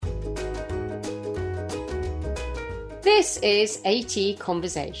This is AT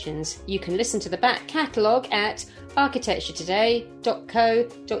Conversations. You can listen to the back catalogue at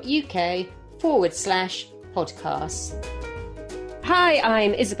architecturetoday.co.uk/podcasts. Hi,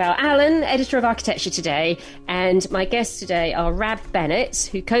 I'm Isabel Allen, editor of Architecture Today, and my guests today are Rab Bennett,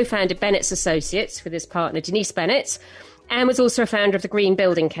 who co-founded Bennett's Associates with his partner Denise Bennett, and was also a founder of the Green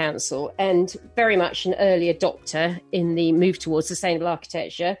Building Council, and very much an early adopter in the move towards sustainable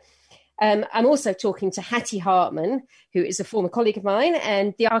architecture. I'm also talking to Hattie Hartman, who is a former colleague of mine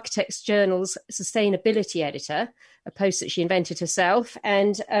and the Architects Journal's sustainability editor, a post that she invented herself.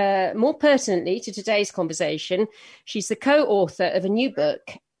 And more pertinently to today's conversation, she's the co-author of a new book,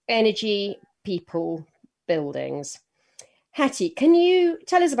 Energy, People, Buildings. Hattie, can you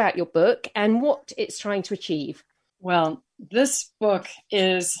tell us about your book and what it's trying to achieve? Well, this book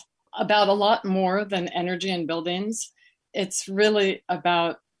is about a lot more than energy and buildings. It's really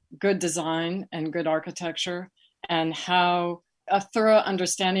about good design and good architecture and how a thorough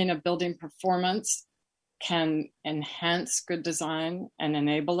understanding of building performance can enhance good design and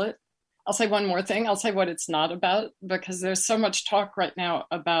enable it. I'll say one more thing. I'll say what it's not about, because there's so much talk right now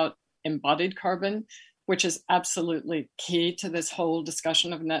about embodied carbon, which is absolutely key to this whole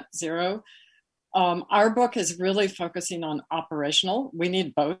discussion of net zero. Our book is really focusing on operational. We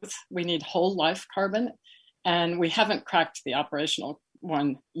need both. We need whole life carbon, and we haven't cracked the operational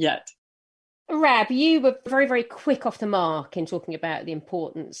one yet. Rab, you were very, very quick off the mark in talking about the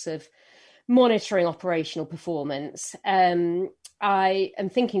importance of monitoring operational performance. I am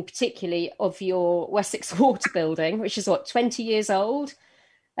thinking particularly of your Wessex Water building, which is 20 years old.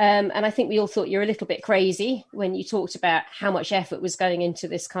 And I think we all thought you're a little bit crazy when you talked about how much effort was going into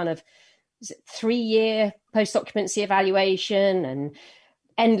this kind of 3-year post-occupancy evaluation and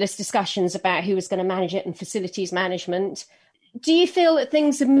endless discussions about who was going to manage it and facilities management. Do you feel that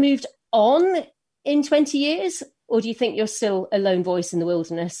things have moved on in 20 years, or do you think you're still a lone voice in the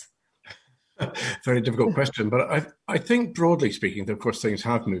wilderness? Very difficult question, but I think broadly speaking, of course, things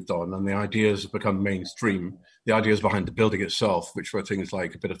have moved on and the ideas have become mainstream. The ideas behind the building itself, which were things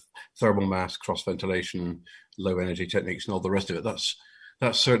like a bit of thermal mass, cross-ventilation, low energy techniques and all the rest of it, that's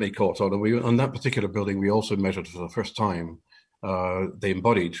certainly caught on. And on that particular building, we also measured for the first time the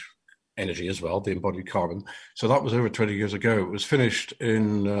embodied energy as well, the embodied carbon. So that was over 20 years ago. It was finished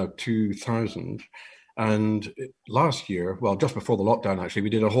in 2000. And last year, well, just before the lockdown, actually, we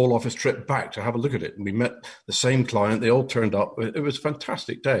did a whole office trip back to have a look at it. And we met the same client. They all turned up. It was a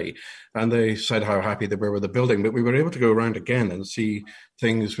fantastic day. And they said how happy they were with the building. But we were able to go around again and see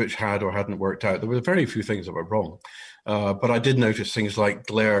things which had or hadn't worked out. There were very few things that were wrong. But I did notice things like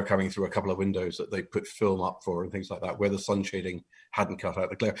glare coming through a couple of windows that they put film up for and things like that, where the sun shading hadn't cut out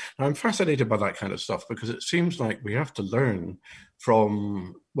the glare. And I'm fascinated by that kind of stuff because it seems like we have to learn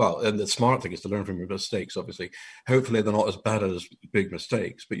from, well, and the smart thing is to learn from your mistakes, obviously. Hopefully they're not as bad as big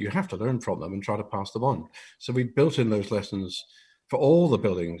mistakes, but you have to learn from them and try to pass them on. So we built in those lessons for all the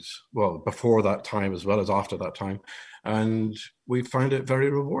buildings, well, before that time as well as after that time. And we find it very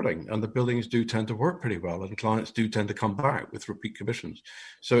rewarding. And the buildings do tend to work pretty well and clients do tend to come back with repeat commissions.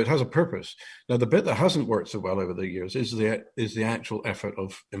 So it has a purpose. Now, the bit that hasn't worked so well over the years is the actual effort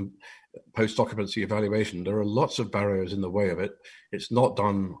of post-occupancy evaluation. There are lots of barriers in the way of it. It's not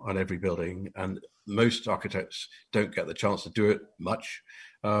done on every building and most architects don't get the chance to do it much.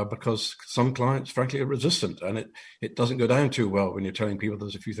 Because some clients, frankly, are resistant and it doesn't go down too well when you're telling people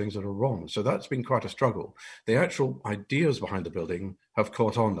there's a few things that are wrong. So that's been quite a struggle. The actual ideas behind the building have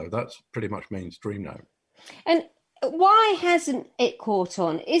caught on, though. That's pretty much mainstream now. And why hasn't it caught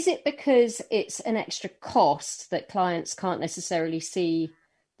on? Is it because it's an extra cost that clients can't necessarily see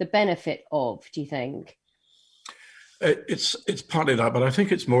the benefit of, do you think? It's partly that, but I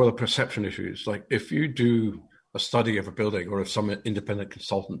think it's more the perception issues. Like if you do a study of a building, or if some independent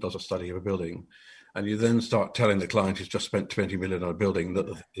consultant does a study of a building, and you then start telling the client who's just spent 20 million on a building that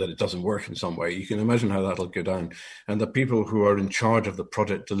it doesn't work in some way, you can imagine how that'll go down. And the people who are in charge of the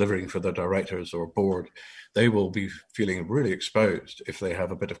project delivering for their directors or board, they will be feeling really exposed if they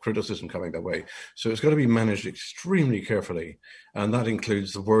have a bit of criticism coming their way. So it's got to be managed extremely carefully. And that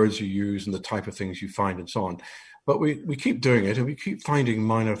includes the words you use and the type of things you find and so on. But we keep doing it and we keep finding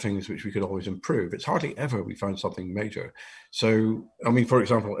minor things which we could always improve. It's hardly ever we find something major. So, I mean, for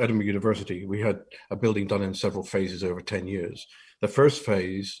example, Edinburgh University, we had a building done in several phases over 10 years. The first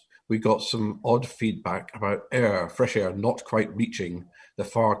phase, we got some odd feedback about fresh air, not quite reaching the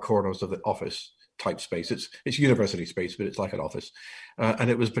far corners of the office type space. It's university space, but it's like an office. And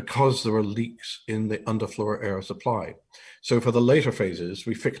it was because there were leaks in the underfloor air supply. So for the later phases,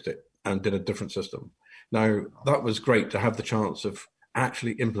 we fixed it and did a different system. Now, that was great to have the chance of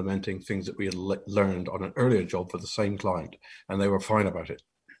actually implementing things that we had learned on an earlier job for the same client, and they were fine about it.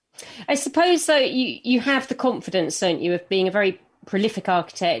 I suppose, though, you have the confidence, don't you, of being a very prolific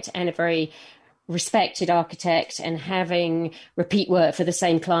architect and a very respected architect and having repeat work for the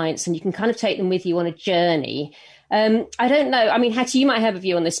same clients, and you can kind of take them with you on a journey. I don't know. I mean, Hattie, you might have a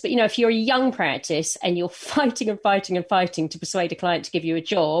view on this, but, if you're a young practice and you're fighting and fighting and fighting to persuade a client to give you a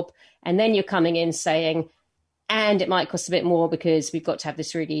job, and then you're coming in saying, and it might cost a bit more because we've got to have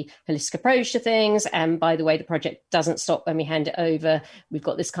this really holistic approach to things. And by the way, the project doesn't stop when we hand it over. We've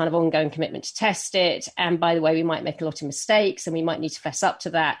got this kind of ongoing commitment to test it. And by the way, we might make a lot of mistakes and we might need to fess up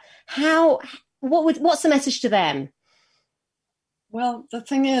to that. What's the message to them? Well, the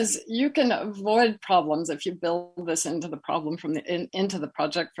thing is, you can avoid problems if you build this into the problem into the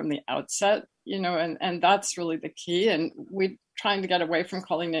project from the outset, and that's really the key. And we're trying to get away from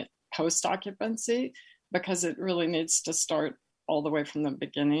calling it post-occupancy, because it really needs to start all the way from the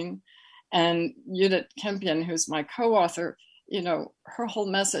beginning. And Judith Kempion, who's my co-author, her whole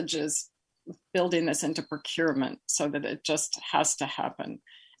message is building this into procurement so that it just has to happen.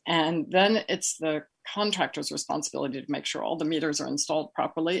 And then it's the contractor's responsibility to make sure all the meters are installed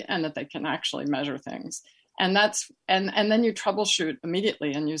properly and that they can actually measure things. And then you troubleshoot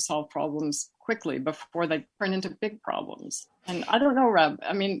immediately and you solve problems quickly before they turn into big problems. And I don't know, Reb,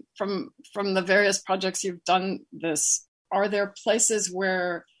 I mean, from the various projects you've done this, are there places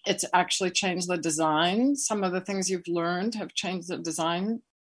where it's actually changed the design? Some of the things you've learned have changed the design?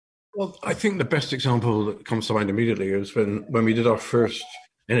 Well, I think the best example that comes to mind immediately is when we did our first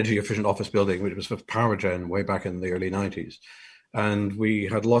energy efficient office building, which was for PowerGen way back in the early 90s. And we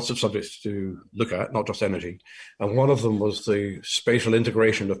had lots of subjects to look at, not just energy. And one of them was the spatial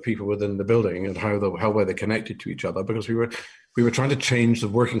integration of people within the building and how were they connected to each other, because we were trying to change the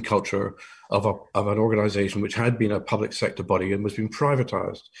working culture of an organization which had been a public sector body and was being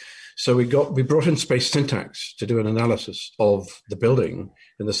privatized. So we brought in Space Syntax to do an analysis of the building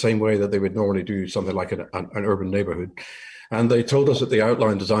in the same way that they would normally do something like an urban neighborhood. And they told us at the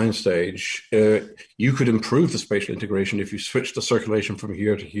outline design stage, you could improve the spatial integration if you switched the circulation from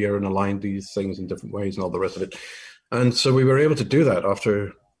here to here and aligned these things in different ways and all the rest of it. And so we were able to do that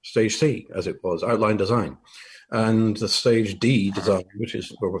after stage C, as it was, outline design. And the stage D design, which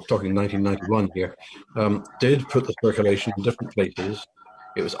is where we're talking 1991 here, did put the circulation in different places.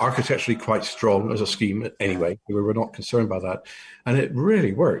 It was architecturally quite strong as a scheme anyway. We were not concerned by that. And it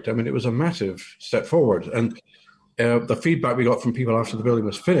really worked. I mean, it was a massive step forward. And the feedback we got from people after the building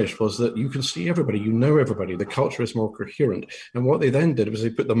was finished was that you can see everybody, you know everybody, the culture is more coherent. And what they then did was they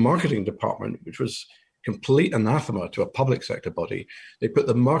put the marketing department, which was complete anathema to a public sector body, they put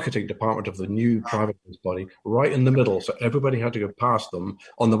the marketing department of the new private body right in the middle, so everybody had to go past them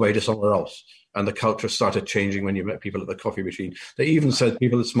on the way to somewhere else. And the culture started changing when you met people at the coffee machine. They even said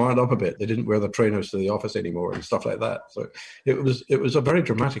people had smartened up a bit. They didn't wear the trainers to the office anymore and stuff like that. So it was a very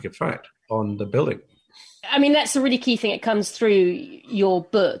dramatic effect on the building. I mean, that's a really key thing. It comes through your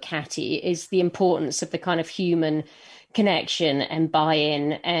book, Hattie, is the importance of the kind of human connection and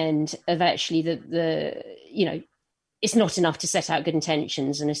buy-in, and of actually it's not enough to set out good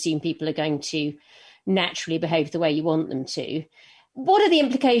intentions and assume people are going to naturally behave the way you want them to. What are the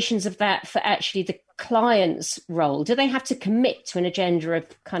implications of that for actually the client's role? Do they have to commit to an agenda of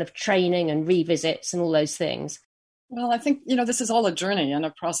kind of training and revisits and all those things? Well, I think, this is all a journey and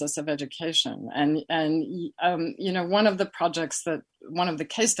a process of education. And one of the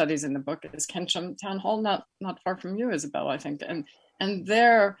case studies in the book is Keynsham Town Hall, not far from you, Isabel, I think. And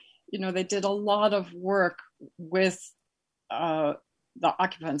there, they did a lot of work with the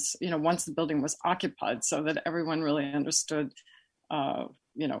occupants, once the building was occupied, so that everyone really understood,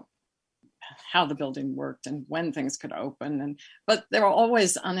 how the building worked and when things could open. But there were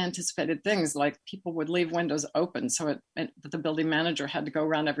always unanticipated things, like people would leave windows open, so the building manager had to go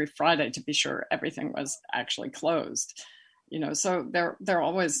around every Friday to be sure everything was actually closed. So there are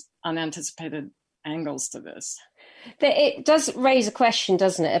always unanticipated angles to this. It does raise a question,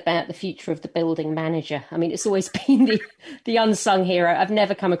 doesn't it, about the future of the building manager? I mean, it's always been the unsung hero. I've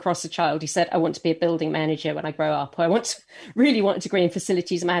never come across a child who said, I want to be a building manager when I grow up. Or I really want a degree in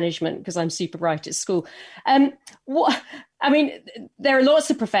facilities management because I'm super bright at school. There are lots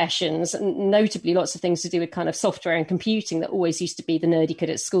of professions, and notably lots of things to do with kind of software and computing that always used to be the nerdy kid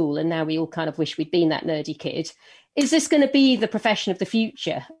at school. And now we all kind of wish we'd been that nerdy kid. Is this going to be the profession of the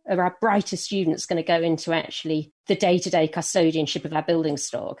future? Are our brightest students going to go into actually the day-to-day custodianship of our building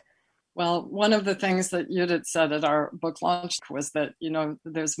stock? Well, one of the things that Judith said at our book launch was that,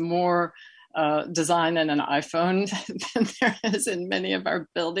 there's more design in an iPhone than there is in many of our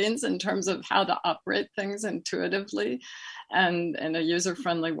buildings in terms of how to operate things intuitively and in a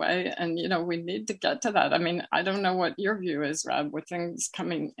user-friendly way. And, we need to get to that. I mean, I don't know what your view is, Rob, with things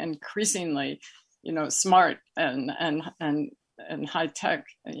coming increasingly, smart and high tech,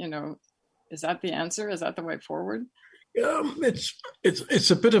 is that the answer? Is that the way forward?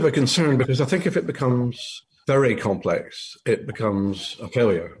 It's a bit of a concern, because I think if it becomes very complex, it becomes a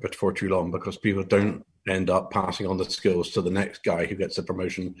failure before too long, because people don't end up passing on the skills to the next guy who gets the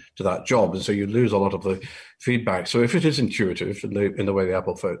promotion to that job. And so you lose a lot of the feedback. So if it is intuitive in the way the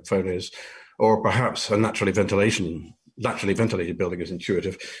Apple phone is, or perhaps a naturally ventilated building is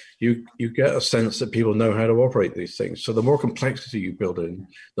intuitive, you get a sense that people know how to operate these things. So the more complexity you build in,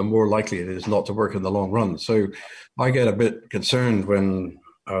 the more likely it is not to work in the long run. So I get a bit concerned when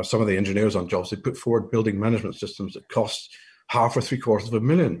some of the engineers on jobs, they put forward building management systems that cost half or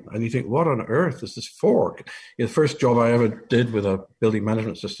 $750,000. And you think, what on earth is this for? The first job I ever did with a building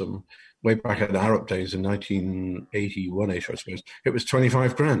management system way back in Arup days in 1981-ish, I suppose, it was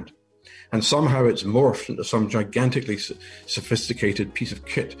 25 grand. And somehow it's morphed into some gigantically sophisticated piece of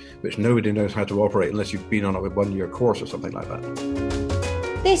kit which nobody knows how to operate unless you've been on a 1-year course or something like that.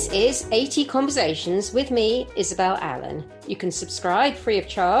 This is AT Conversations with me, Isabel Allen. You can subscribe free of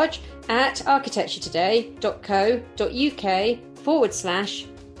charge at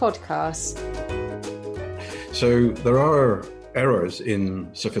architecturetoday.co.uk/podcasts. So there are errors in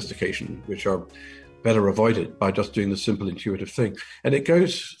sophistication which are better avoided by just doing the simple intuitive thing. And it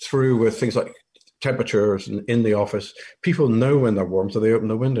goes through with things like temperatures in the office. People know when they're warm, so they open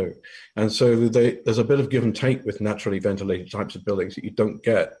the window. And so there's a bit of give and take with naturally ventilated types of buildings that you don't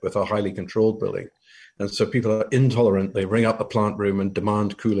get with a highly controlled building. And so people are intolerant. They ring up the plant room and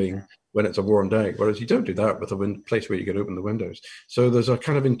demand cooling when it's a warm day, whereas you don't do that with a place where you can open the windows. So there's a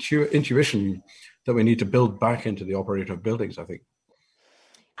kind of intuition that we need to build back into the operator of buildings, I think.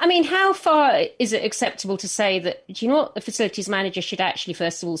 I mean, how far is it acceptable to say that, do you know what, the facilities manager should actually,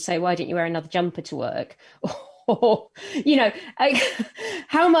 first of all, say, why don't you wear another jumper to work? Or,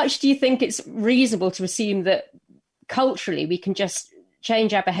 how much do you think it's reasonable to assume that culturally we can just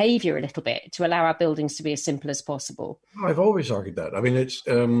change our behaviour a little bit to allow our buildings to be as simple as possible? I've always argued that. I mean, it's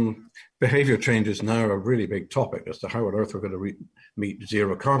behaviour change is now a really big topic as to how on earth we're going to meet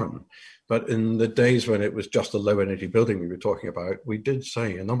zero carbon. But in the days when it was just a low energy building we were talking about, we did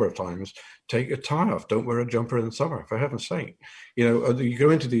say a number of times, take your tie off, don't wear a jumper in the summer, for heaven's sake. You go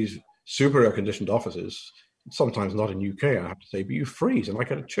into these super air conditioned offices, sometimes not in UK, I have to say, but you freeze and I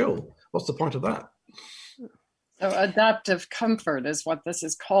get a chill. What's the point of that? So adaptive comfort is what this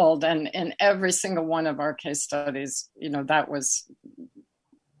is called. And in every single one of our case studies, that was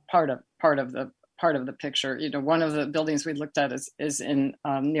part of the picture. One of the buildings we looked at is in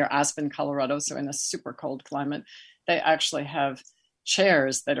near Aspen, Colorado. So in a super cold climate, they actually have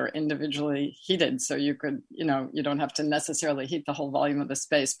chairs that are individually heated. So you could, you don't have to necessarily heat the whole volume of the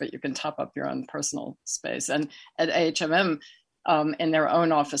space, but you can top up your own personal space. And at AHMM, in their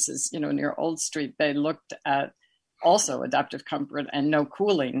own offices, near Old Street, they looked at also adaptive comfort and no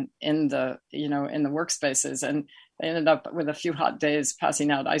cooling in the workspaces. And they ended up with a few hot days passing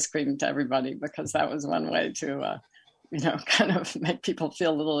out ice cream to everybody, because that was one way to, kind of make people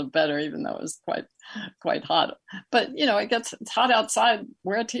feel a little better, even though it was quite hot. But, it's hot outside,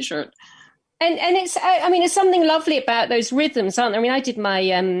 wear a t-shirt. And it's something lovely about those rhythms, aren't there? I mean, I did my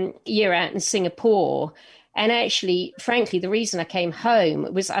year out in Singapore. And actually, frankly, the reason I came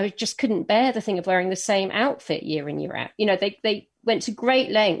home was I just couldn't bear the thing of wearing the same outfit year in, year out. They went to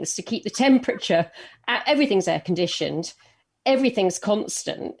great lengths to keep the temperature. Everything's air conditioned. Everything's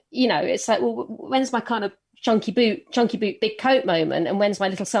constant. It's like, well, when's my kind of chunky boot, big coat moment? And when's my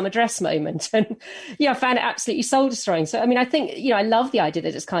little summer dress moment? And, I found it absolutely soul destroying. So, I mean, I think, I love the idea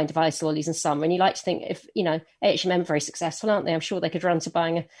that it's kind of ice lollies in summer. And you like to think if, H&M are very successful, aren't they? I'm sure they could run to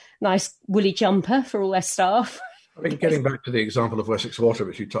buying a nice woolly jumper for all their staff. I mean, getting back to the example of Wessex Water,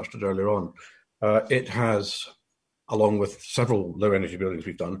 which you touched on earlier on, it has, along with several low energy buildings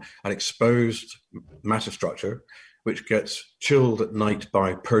we've done, an exposed massive structure which gets chilled at night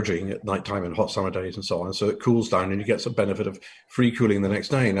by purging at nighttime in hot summer days and so on. So it cools down and you get some benefit of free cooling the next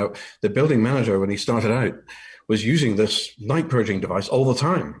day. Now, the building manager, when he started out, was using this night purging device all the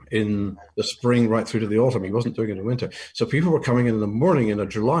time in the spring right through to the autumn. He wasn't doing it in the winter. So people were coming in the morning in a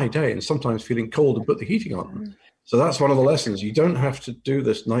July day and sometimes feeling cold and put the heating on. So that's one of the lessons. You don't have to do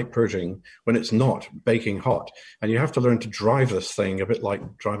this night purging when it's not baking hot. And you have to learn to drive this thing a bit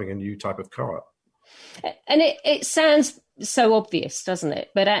like driving a new type of car. And it sounds so obvious, doesn't it?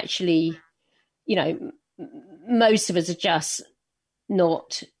 But actually, most of us are just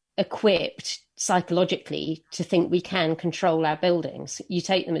not equipped psychologically to think we can control our buildings. You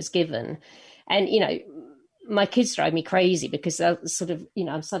take them as given. And, my kids drive me crazy because they're sort of,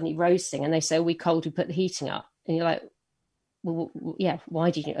 I'm suddenly roasting and they say, "Are we cold? We put the heating up." And you're like, well, yeah,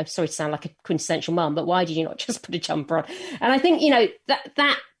 why did you, I'm sorry to sound like a quintessential mum, but why did you not just put a jumper on? And I think,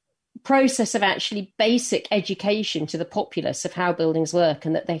 that process of actually basic education to the populace of how buildings work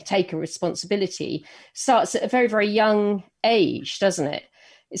and that they take a responsibility starts at a very, very young age, doesn't it?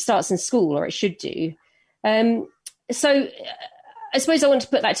 It starts in school, or it should do. So I suppose I want to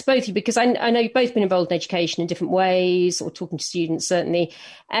put that to both of you, because I know you've both been involved in education in different ways, or talking to students, certainly.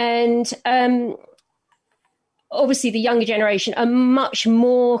 And obviously the younger generation are much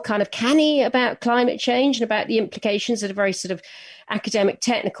more kind of canny about climate change and about the implications at a very sort of academic,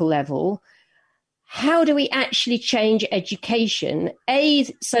 technical level. How do we actually change education, A,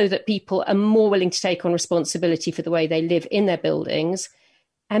 so that people are more willing to take on responsibility for the way they live in their buildings,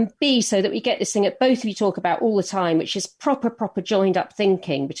 and B, so that we get this thing that both of you talk about all the time, which is proper joined up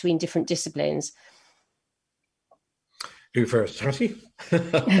thinking between different disciplines? Who first, Hattie? I'll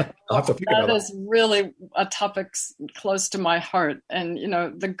have to think about that. That is really a topic close to my heart. And,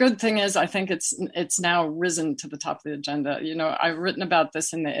 the good thing is I think it's now risen to the top of the agenda. I've written about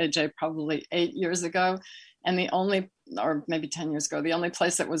this in the AJ probably 8 years ago. And or maybe 10 years ago, the only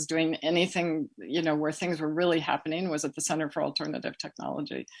place that was doing anything, where things were really happening was at the Center for Alternative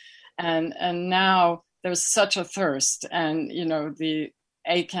Technology. And now there's such a thirst. And, the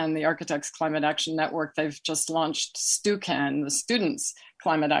ACAN, the Architects Climate Action Network, they've just launched STUCAN, the Students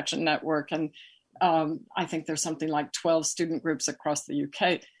Climate Action Network. And I think there's something like 12 student groups across the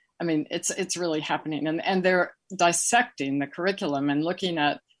UK. I mean, it's really happening. And they're dissecting the curriculum and looking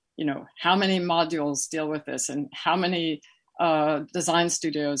at, how many modules deal with this and how many design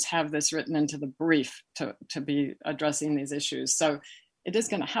studios have this written into the brief to be addressing these issues. So it is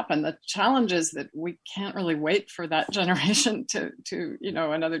going to happen. The challenge is that we can't really wait for that generation to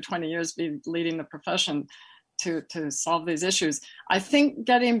another 20 years be leading the profession to solve these issues. I think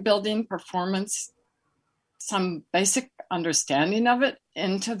getting building performance, some basic understanding of it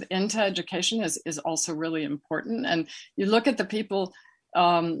into education is also really important. And you look at the people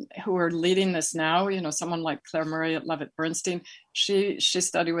who are leading this now, someone like Claire Murray at Levitt Bernstein, she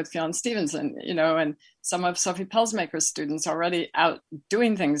studied with Fionn Stevenson, and some of Sophie Pelsmaker's students already out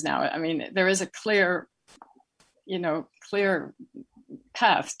doing things now. I mean, there is a clear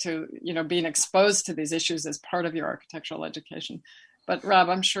path to, being exposed to these issues as part of your architectural education. But Rob,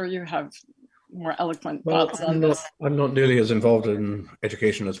 I'm sure you have more eloquent thoughts on this. I'm not nearly as involved in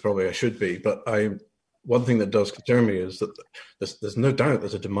education as probably I should be, but one thing that does concern me is that there's no doubt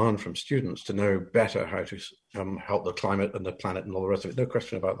there's a demand from students to know better how to help the climate and the planet and all the rest of it. No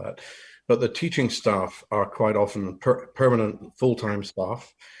question about that. But the teaching staff are quite often permanent full-time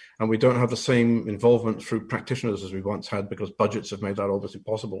staff, and we don't have the same involvement through practitioners as we once had, because budgets have made that almost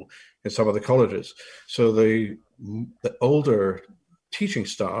impossible in some of the colleges. So the older teaching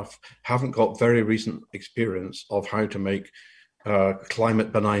staff haven't got very recent experience of how to make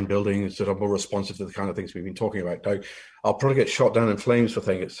climate benign buildings that are more responsive to the kind of things we've been talking about. Now, I'll probably get shot down in flames for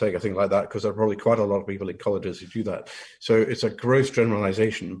saying a thing like that, because there are probably quite a lot of people in colleges who do that. So it's a gross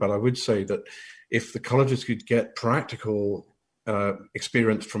generalization, but I would say that if the colleges could get practical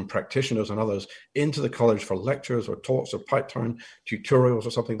experience from practitioners and others into the college for lectures or talks or part-time tutorials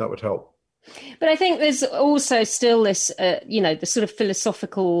or something, that would help. But I think there's also still this, the sort of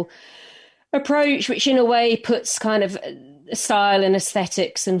philosophical approach, which in a way puts kind of style and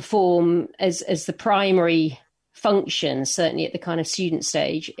aesthetics and form as the primary function, certainly at the kind of student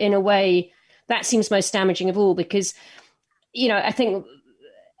stage. In a way, that seems most damaging of all, because, I think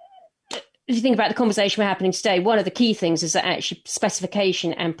if you think about the conversation we're having today, one of the key things is that actually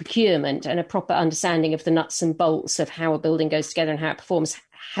specification and procurement and a proper understanding of the nuts and bolts of how a building goes together and how it performs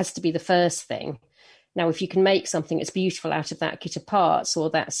has to be the first thing. Now, if you can make something that's beautiful out of that kit of parts or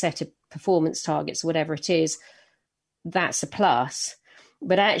that set of performance targets or whatever it is, that's a plus.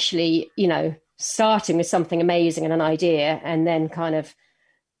 But actually, starting with something amazing and an idea, and then kind of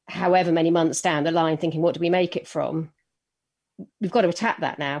however many months down the line thinking, what do we make it from? We've got to attack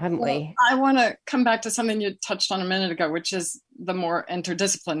that now, haven't we? I want to come back to something you touched on a minute ago, which is the more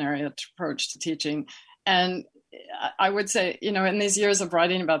interdisciplinary approach to teaching. And I would say, in these years of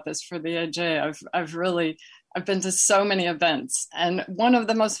writing about this for the AJ, I've been to so many events. And one of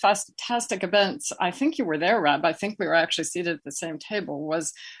the most fantastic events, I think you were there, Rob, I think we were actually seated at the same table,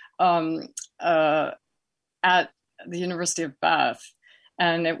 was at the University of Bath.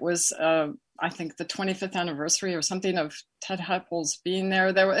 And it was, I think, the 25th anniversary or something of Ted Heppel's being there.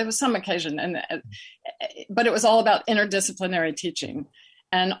 It was some occasion, but it was all about interdisciplinary teaching.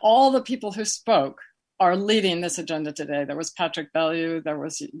 And all the people who spoke are leading this agenda today. There was Patrick Bellew, there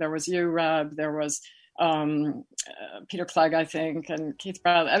was you, Rab, there was Peter Clegg, I think, and Keith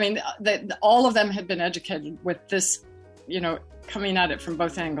Bradley. I mean, all of them had been educated with this, coming at it from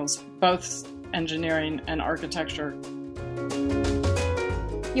both angles, both engineering and architecture.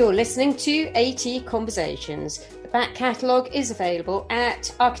 You're listening to AT Conversations. The back catalogue is available at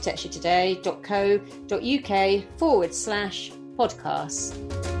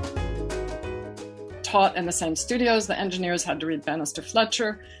architecturetoday.co.uk/podcasts. Taught in the same studios, the engineers had to read Bannister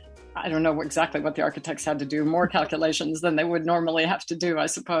Fletcher. I don't know exactly what the architects had to do, more calculations than they would normally have to do, I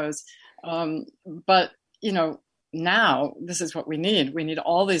suppose. But, now this is what we need. We need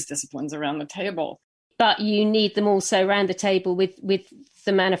all these disciplines around the table. But you need them also around the table with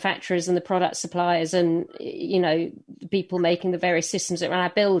the manufacturers and the product suppliers and, the people making the various systems around our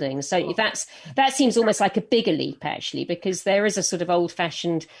buildings. So that seems almost like a bigger leap, actually, because there is a sort of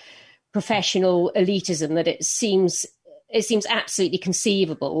old-fashioned professional elitism that it seems absolutely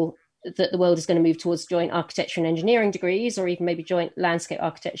conceivable that the world is going to move towards joint architecture and engineering degrees, or even maybe joint landscape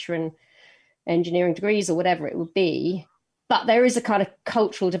architecture and engineering degrees, or whatever it would be. But there is a kind of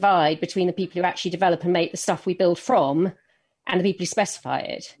cultural divide between the people who actually develop and make the stuff we build from and the people who specify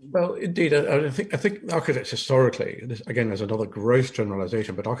it. Well, indeed, I think architects historically, this again there's another gross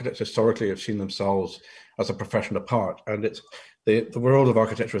generalization, but architects historically have seen themselves as a profession apart, and it's the world of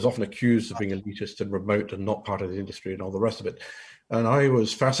architecture is often accused of being elitist and remote and not part of the industry and all the rest of it. And I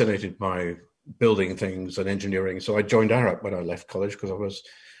was fascinated by building things and engineering, so I joined Arup when I left college because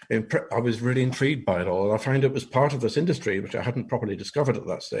I was really intrigued by it all. And I found it was part of this industry, which I hadn't properly discovered at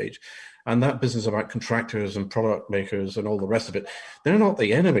that stage. And that business about contractors and product makers and all the rest of it, they're not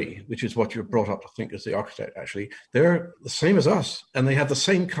the enemy, which is what you're brought up to think as the architect, actually. They're the same as us, and they have the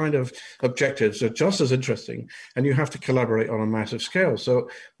same kind of objectives. They're just as interesting, and you have to collaborate on a massive scale. So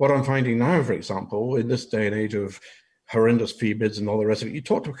what I'm finding now, for example, in this day and age of horrendous fee bids and all the rest of it, you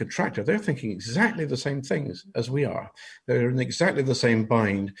talk to a contractor, they're thinking exactly the same things as we are. They're in exactly the same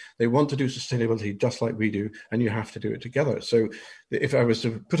bind. They want to do sustainability just like we do, and you have to do it together. So if I was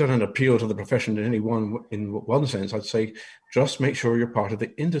to put out an appeal to the profession in one sense, I'd say just make sure you're part of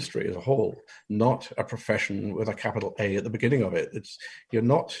the industry as a whole, not a profession with a capital A at the beginning of it. You're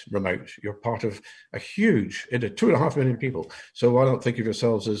not remote. You're part of a huge, 2.5 million people. So why not think of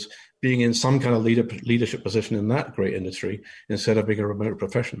yourselves as being in some kind of leadership position in that great industry instead of being a remote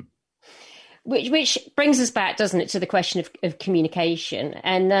profession? Which brings us back, doesn't it, to the question of communication.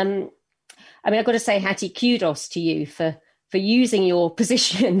 And I've got to say, Hattie, kudos to you for using your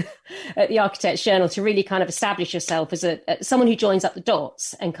position at the Architects Journal to really kind of establish yourself as someone who joins up the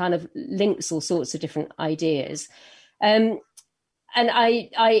dots and kind of links all sorts of different ideas. And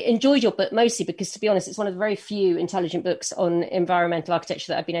I enjoyed your book mostly because, to be honest, it's one of the very few intelligent books on environmental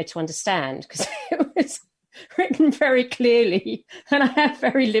architecture that I've been able to understand, because it was written very clearly and I have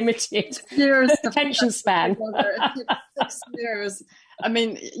very limited attention span. It took 6 years. I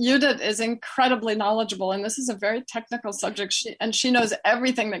mean, Judith is incredibly knowledgeable, and this is a very technical subject. She knows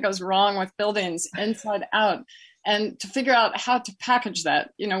everything that goes wrong with buildings inside out. And to figure out how to package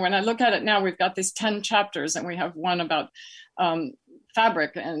that, when I look at it now, we've got these 10 chapters, and we have one about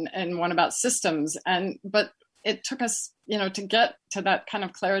fabric and one about systems. But it took us, to get to that kind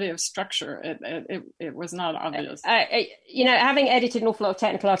of clarity of structure. It was not obvious. Having edited an awful lot of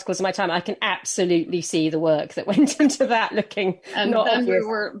technical articles in my time, I can absolutely see the work that went into that looking and not then obvious. We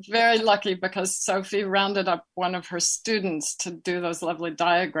were very lucky because Sophie rounded up one of her students to do those lovely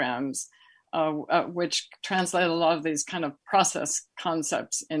diagrams, which translate a lot of these kind of process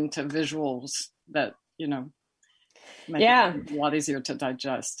concepts into visuals that, make it a lot easier to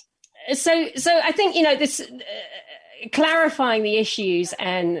digest. So I think, this clarifying the issues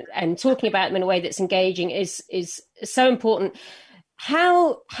and talking about them in a way that's engaging is so important.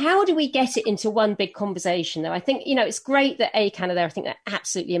 How do we get it into one big conversation, though? I think, it's great that ACAN are there. I think they're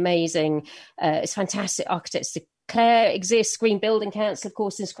absolutely amazing. It's fantastic. Architects Declare exists. Green Building Council, of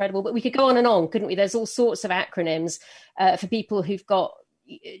course, is incredible. But we could go on, couldn't we? There's all sorts of acronyms for people who've got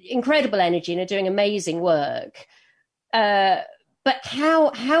incredible energy and are doing amazing work. But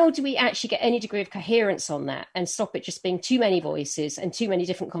how do we actually get any degree of coherence on that and stop it just being too many voices and too many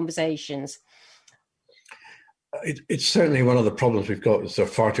different conversations? It's certainly one of the problems we've got is there are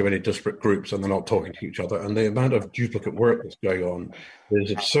far too many disparate groups and they're not talking to each other. And the amount of duplicate work that's going on is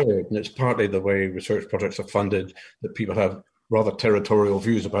absurd. And it's partly the way research projects are funded, that people have rather territorial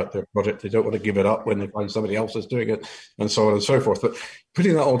views about their project. They don't want to give it up when they find somebody else is doing it, and so on and so forth. But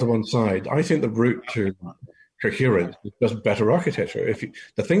putting that all to one side, I think the route to coherence is just better architecture.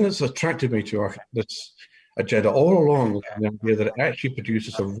 The thing that's attracted me to this agenda all along, was the idea that it actually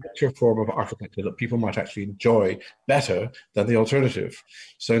produces a richer form of architecture that people might actually enjoy better than the alternative.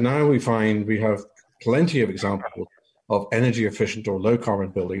 So now we find we have plenty of examples of energy efficient or low carbon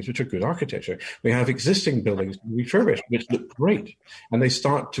buildings, which are good architecture. We have existing buildings refurbished, which look great. And they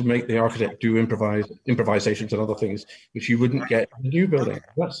start to make the architect do improvisations and other things, which you wouldn't get in a new building.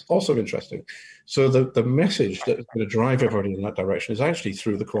 That's also interesting. So the message that is going to drive everybody in that direction is actually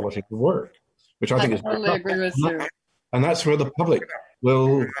through the quality of the work, which I think is totally agree with you. And that's where the public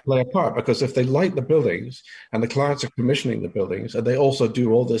will play a part, because if they like the buildings and the clients are commissioning the buildings and they also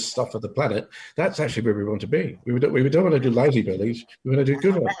do all this stuff for the planet, that's actually where we want to be. We don't want to do lousy buildings. We want to do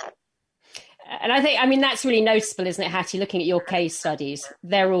good ones. And I think, I mean, that's really noticeable, isn't it, Hattie? Looking at your case studies,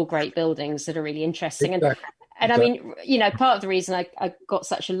 they're all great buildings that are really interesting. Exactly. And I mean, you know, part of the reason I got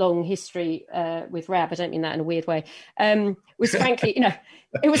such a long history with RAB, I don't mean that in a weird way, was frankly, you know,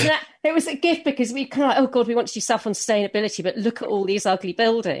 it was a gift, because we kind of like, oh God, we want to do stuff on sustainability, but look at all these ugly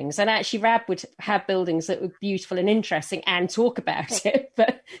buildings. And actually RAB would have buildings that were beautiful and interesting and talk about it,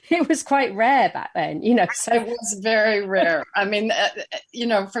 but it was quite rare back then, you know. So it was very rare. I mean, you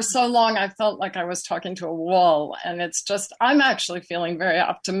know, for so long I felt like I was talking to a wall, and it's just, I'm actually feeling very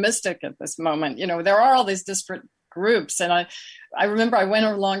optimistic at this moment. You know, there are all these disparate groups, and I remember I went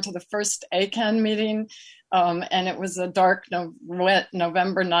along to the first ACAN meeting, and it was a dark, wet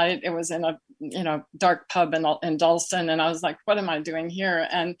November night. It was in a, you know, dark pub in Dalston, and I was like, what am I doing here?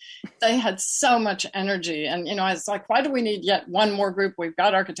 And they had so much energy, and, you know, I was like, why do we need yet one more group? We've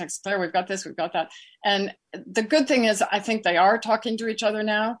got architects there, we've got this, we've got that. And the good thing is, I think they are talking to each other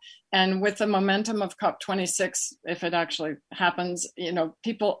now. And with the momentum of COP26, if it actually happens, you know,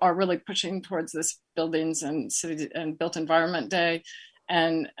 people are really pushing towards this buildings and city and built environment day.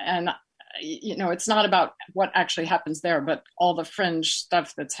 And you know, it's not about what actually happens there, but all the fringe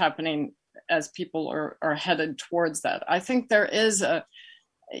stuff that's happening as people are headed towards that. I think there is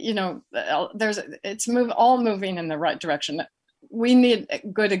you know, all moving in the right direction. We need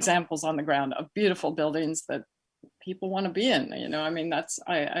good examples on the ground of beautiful buildings that people want to be in. You know, I mean,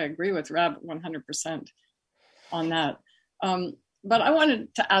 I agree with Rab 100% on that. But I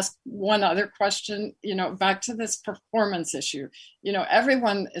wanted to ask one other question, you know, back to this performance issue. You know,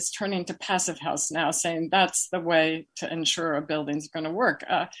 everyone is turning to Passive House now, saying that's the way to ensure a building's going to work.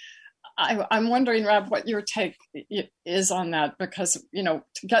 I'm wondering, Rab, what your take is on that, because, you know,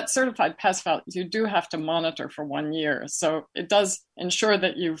 to get certified Passive House, you do have to monitor for 1 year. So it does ensure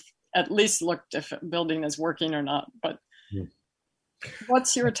that you've at least looked if a building is working or not. But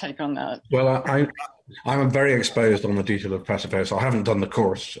what's your take on that? Well, I'm very exposed on the detail of Passive House. I haven't done the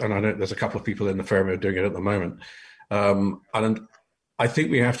course, and I know there's a couple of people in the firm who are doing it at the moment. And I think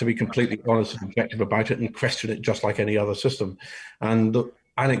we have to be completely honest and objective about it and question it just like any other system. And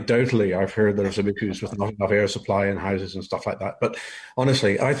anecdotally, I've heard there's some issues with not enough air supply in houses and stuff like that. But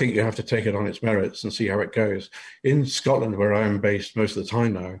honestly, I think you have to take it on its merits and see how it goes. In Scotland, where I'm based most of the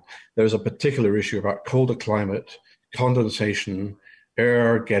time now, there's a particular issue about colder climate, condensation,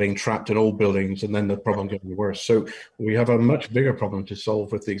 air getting trapped in old buildings, and then the problem getting worse. So we have a much bigger problem to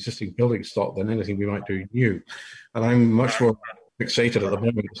solve with the existing building stock than anything we might do new. And I'm much more fixated at the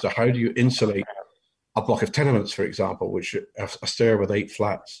moment as to how do you insulate a block of tenements, for example, which a stair with 8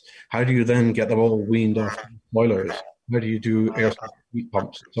 flats. How do you then get them all weaned off boilers? How do you do air heat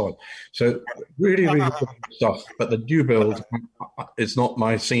pumps and so on? So really, really good stuff. But the new build is not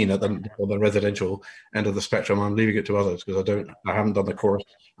my scene at the residential end of the spectrum. I'm leaving it to others because I haven't done the course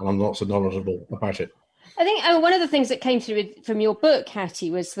and I'm not so knowledgeable about it. I think one of the things that came through from your book,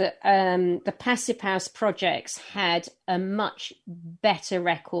 Hattie, was that the Passive House projects had a much better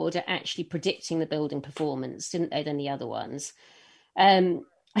record at actually predicting the building performance, didn't they, than the other ones? I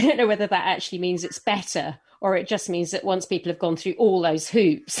don't know whether that actually means it's better, or it just means that once people have gone through all those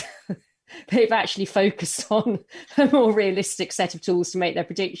hoops, they've actually focused on a more realistic set of tools to make their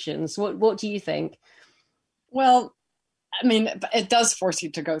predictions. What do you think? Well, I mean, it does force you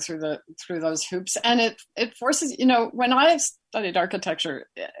to go through those hoops, and it forces, you know, when I studied architecture,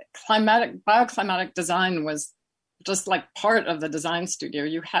 bioclimatic design was just like part of the design studio.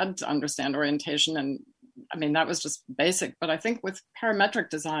 You had to understand orientation, and I mean, that was just basic. But I think with parametric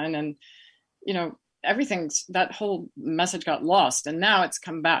design and, you know, that whole message got lost, and now it's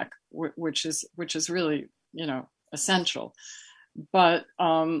come back, which is really, you know, essential. But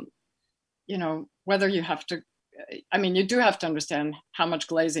you know, whether you have to, I mean, you do have to understand how much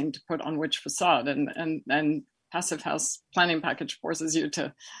glazing to put on which facade, and Passive House planning package forces you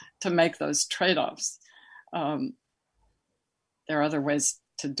to make those trade-offs. There are other ways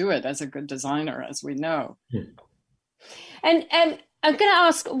to do it as a good designer, as we know. And I'm going to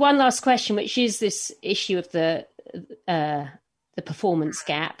ask one last question, which is this issue of the performance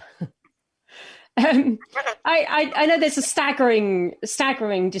gap. I know there's a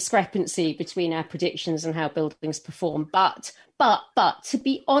staggering discrepancy between our predictions and how buildings perform, but to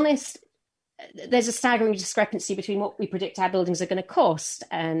be honest, there's a staggering discrepancy between what we predict our buildings are going to cost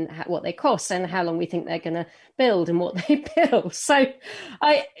and what they cost and how long we think they're going to build and what they build. So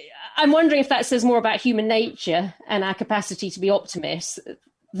I'm wondering if that says more about human nature and our capacity to be optimists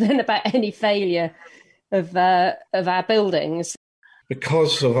than about any failure of our buildings.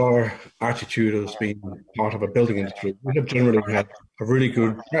 Because of our attitude as being part of a building industry, we have generally had a really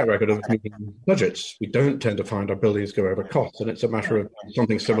good track record of meeting budgets. We don't tend to find our buildings go over cost, and it's a matter of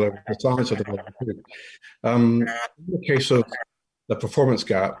something similar with the size of the building too. In the case of the performance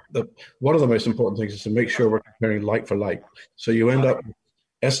gap, one of the most important things is to make sure we're comparing like for like. So you end up with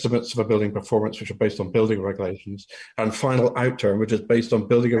estimates of a building performance, which are based on building regulations, and final outturn, which is based on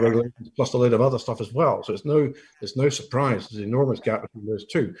building regulations plus a load of other stuff as well. So there's no surprise. There's an enormous gap between those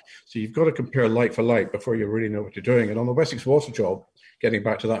two. So you've got to compare like for like before you really know what you're doing. And on the Wessex Water job, getting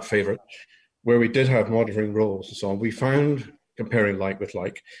back to that favourite, where we did have monitoring roles and so on, we found, comparing like with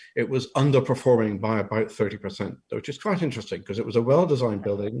like, it was underperforming by about 30%, which is quite interesting because it was a well-designed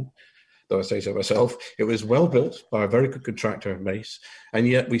building. Though I say so myself, it was well built by a very good contractor, Mace, and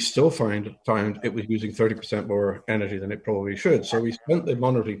yet we still found it was using 30% more energy than it probably should. So we spent the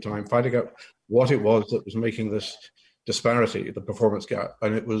monitoring time finding out what it was that was making this disparity, the performance gap.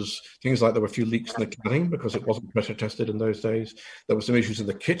 And it was things like there were a few leaks in the cladding because it wasn't pressure tested in those days. There were some issues in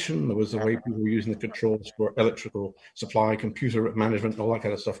the kitchen. There was the way people were using the controls for electrical supply, computer management, and all that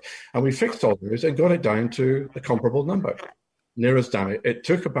kind of stuff. And we fixed all those and got it down to a comparable number. Near as damn it. It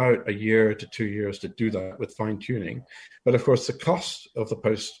took about a year to 2 years to do that with fine tuning. But of course, the cost of the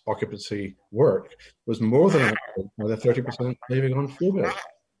post occupancy work was more than offset by the 30% saving on fuel bill.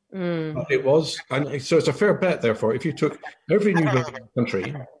 It was, and so it's a fair bet, therefore, if you took every new building in the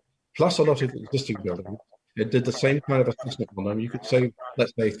country, plus a lot of existing buildings, it did the same kind of assessment on them, you could save,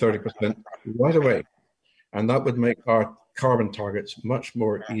 let's say, 30% right away. And that would make our carbon targets much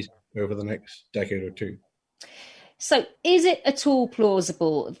more easy over the next decade or two. So is it at all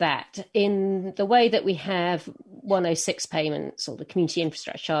plausible that in the way that we have 106 payments or the community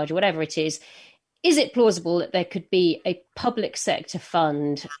infrastructure charge or whatever it is it plausible that there could be a public sector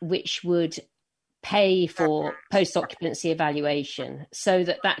fund which would pay for post-occupancy evaluation so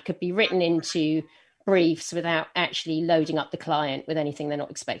that could be written into briefs without actually loading up the client with anything they're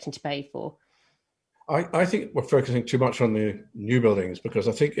not expecting to pay for? I think we're focusing too much on the new buildings because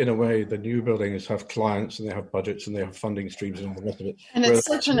I think in a way the new buildings have clients and they have budgets and they have funding streams and all the rest of it. And it's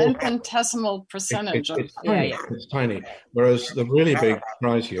such an infinitesimal percentage. It's tiny. Whereas the really big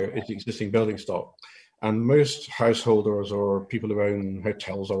prize here is the existing building stock. And most householders or people who own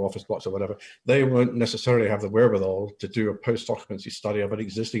hotels or office blocks or whatever, they won't necessarily have the wherewithal to do a post-occupancy study of an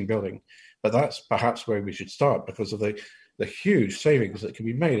existing building. But that's perhaps where we should start because of the huge savings that can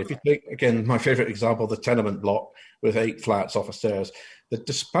be made. If you take, again, my favorite example, the tenement block with 8 flats off of stairs, the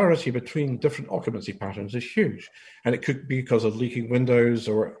disparity between different occupancy patterns is huge. And it could be because of leaking windows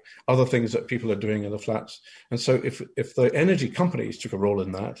or other things that people are doing in the flats. And so if the energy companies took a role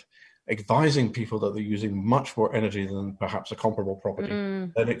in that, advising people that they're using much more energy than perhaps a comparable property,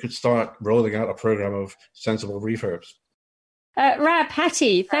 then it could start rolling out a program of sensible refurbs. Rab,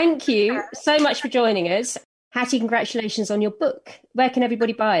 Hattie, thank you so much for joining us. Hattie, congratulations on your book. Where can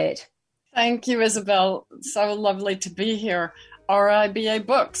everybody buy it? Thank you, Isabel. So lovely to be here. RIBA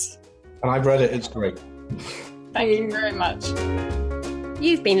Books. And I've read it. It's great. Thank you very much.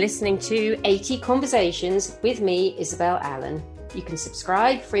 You've been listening to 80 Conversations with me, Isabel Allen. You can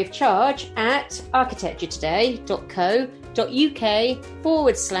subscribe free of charge at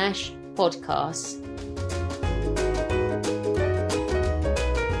architecturetoday.co.uk/podcasts.